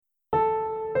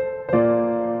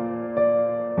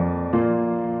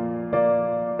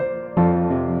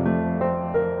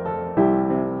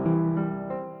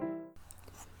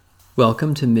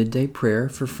Welcome to Midday Prayer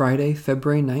for Friday,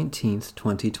 February 19th,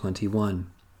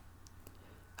 2021.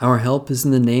 Our help is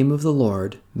in the name of the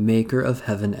Lord, Maker of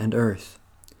heaven and earth.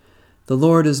 The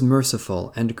Lord is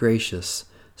merciful and gracious,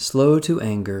 slow to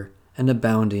anger, and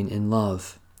abounding in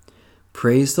love.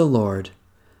 Praise the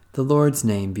Lord's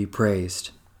name be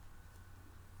praised.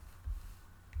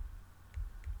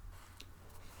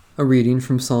 A reading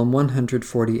from Psalm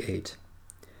 148.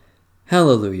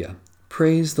 Hallelujah!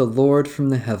 Praise the Lord from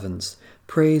the heavens.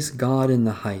 Praise God in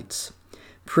the heights.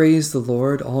 Praise the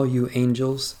Lord, all you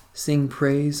angels. Sing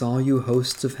praise, all you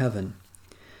hosts of heaven.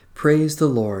 Praise the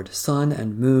Lord, sun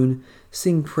and moon.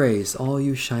 Sing praise, all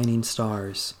you shining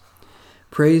stars.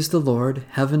 Praise the Lord,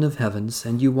 heaven of heavens,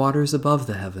 and you waters above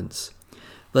the heavens.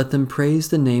 Let them praise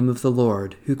the name of the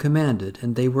Lord, who commanded,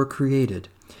 and they were created,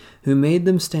 who made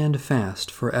them stand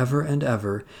fast forever and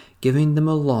ever, giving them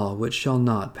a law which shall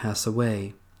not pass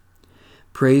away.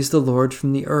 Praise the Lord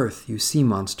from the earth, you sea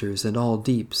monsters and all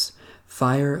deeps,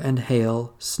 fire and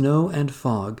hail, snow and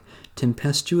fog,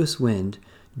 tempestuous wind,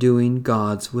 doing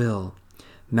God's will,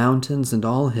 mountains and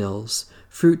all hills,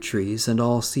 fruit trees and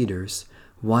all cedars,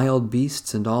 wild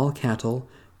beasts and all cattle,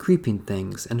 creeping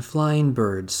things and flying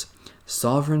birds,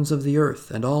 sovereigns of the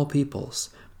earth and all peoples,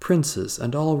 princes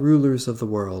and all rulers of the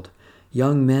world,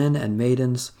 young men and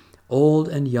maidens, old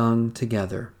and young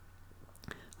together.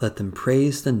 Let them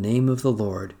praise the name of the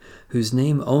Lord, whose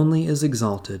name only is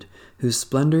exalted, whose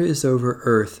splendor is over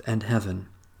earth and heaven.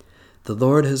 The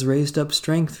Lord has raised up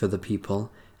strength for the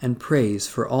people, and praise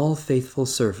for all faithful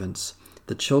servants,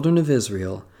 the children of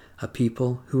Israel, a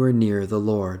people who are near the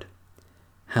Lord.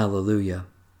 Hallelujah.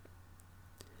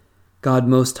 God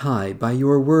Most High, by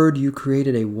your word you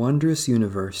created a wondrous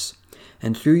universe,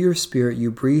 and through your Spirit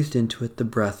you breathed into it the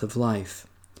breath of life.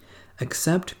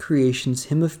 Accept creation's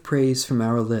hymn of praise from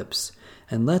our lips,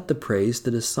 and let the praise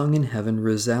that is sung in heaven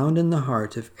resound in the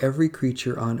heart of every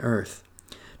creature on earth,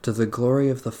 to the glory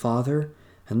of the Father,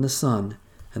 and the Son,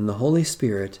 and the Holy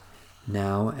Spirit,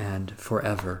 now and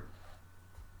forever.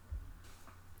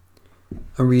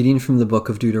 A reading from the book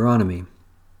of Deuteronomy.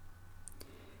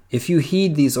 If you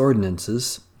heed these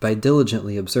ordinances, by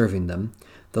diligently observing them,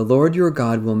 the Lord your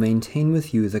God will maintain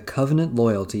with you the covenant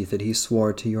loyalty that he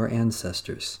swore to your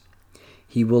ancestors.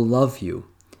 He will love you,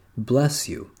 bless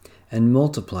you, and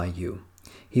multiply you.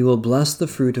 He will bless the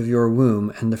fruit of your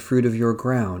womb and the fruit of your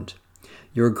ground,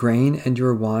 your grain and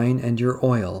your wine and your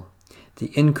oil,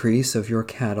 the increase of your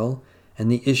cattle and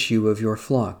the issue of your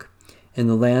flock, in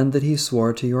the land that he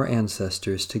swore to your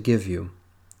ancestors to give you.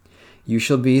 You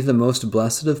shall be the most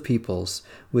blessed of peoples,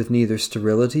 with neither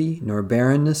sterility nor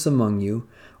barrenness among you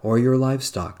or your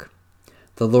livestock.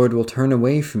 The Lord will turn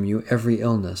away from you every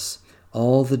illness.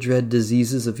 All the dread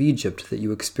diseases of Egypt that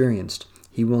you experienced,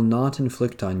 he will not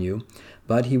inflict on you,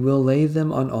 but he will lay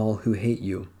them on all who hate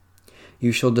you.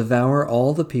 You shall devour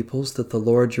all the peoples that the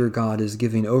Lord your God is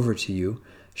giving over to you,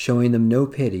 showing them no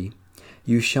pity.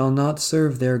 You shall not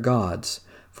serve their gods,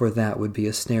 for that would be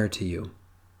a snare to you.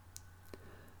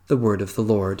 The word of the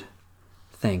Lord.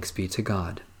 Thanks be to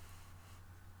God.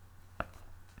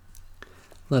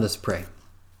 Let us pray.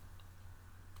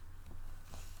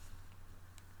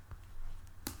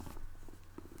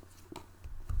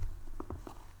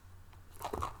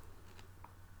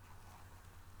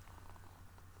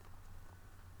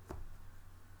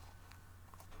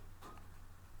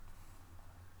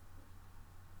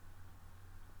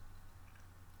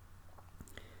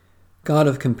 God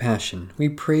of compassion, we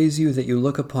praise you that you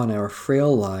look upon our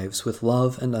frail lives with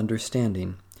love and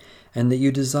understanding, and that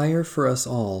you desire for us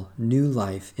all new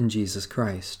life in Jesus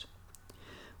Christ.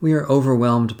 We are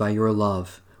overwhelmed by your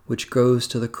love, which goes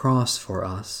to the cross for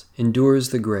us, endures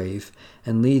the grave,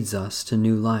 and leads us to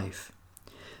new life.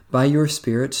 By your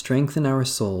Spirit, strengthen our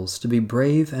souls to be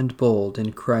brave and bold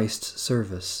in Christ's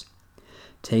service.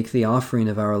 Take the offering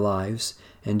of our lives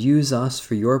and use us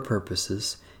for your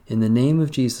purposes, in the name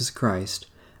of Jesus Christ,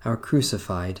 our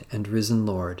crucified and risen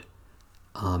Lord.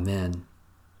 Amen.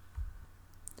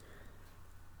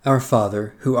 Our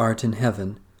Father, who art in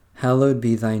heaven, hallowed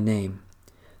be thy name.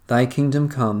 Thy kingdom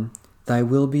come, thy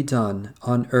will be done,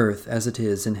 on earth as it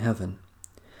is in heaven.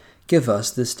 Give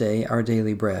us this day our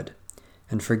daily bread,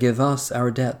 and forgive us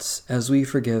our debts as we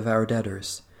forgive our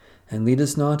debtors. And lead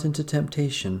us not into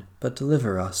temptation, but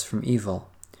deliver us from evil.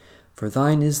 For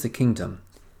thine is the kingdom,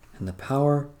 and the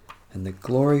power, and the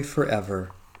glory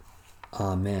forever.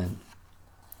 Amen.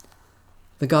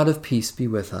 The God of peace be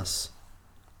with us.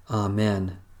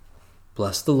 Amen.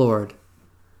 Bless the Lord.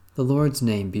 The Lord's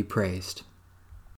name be praised.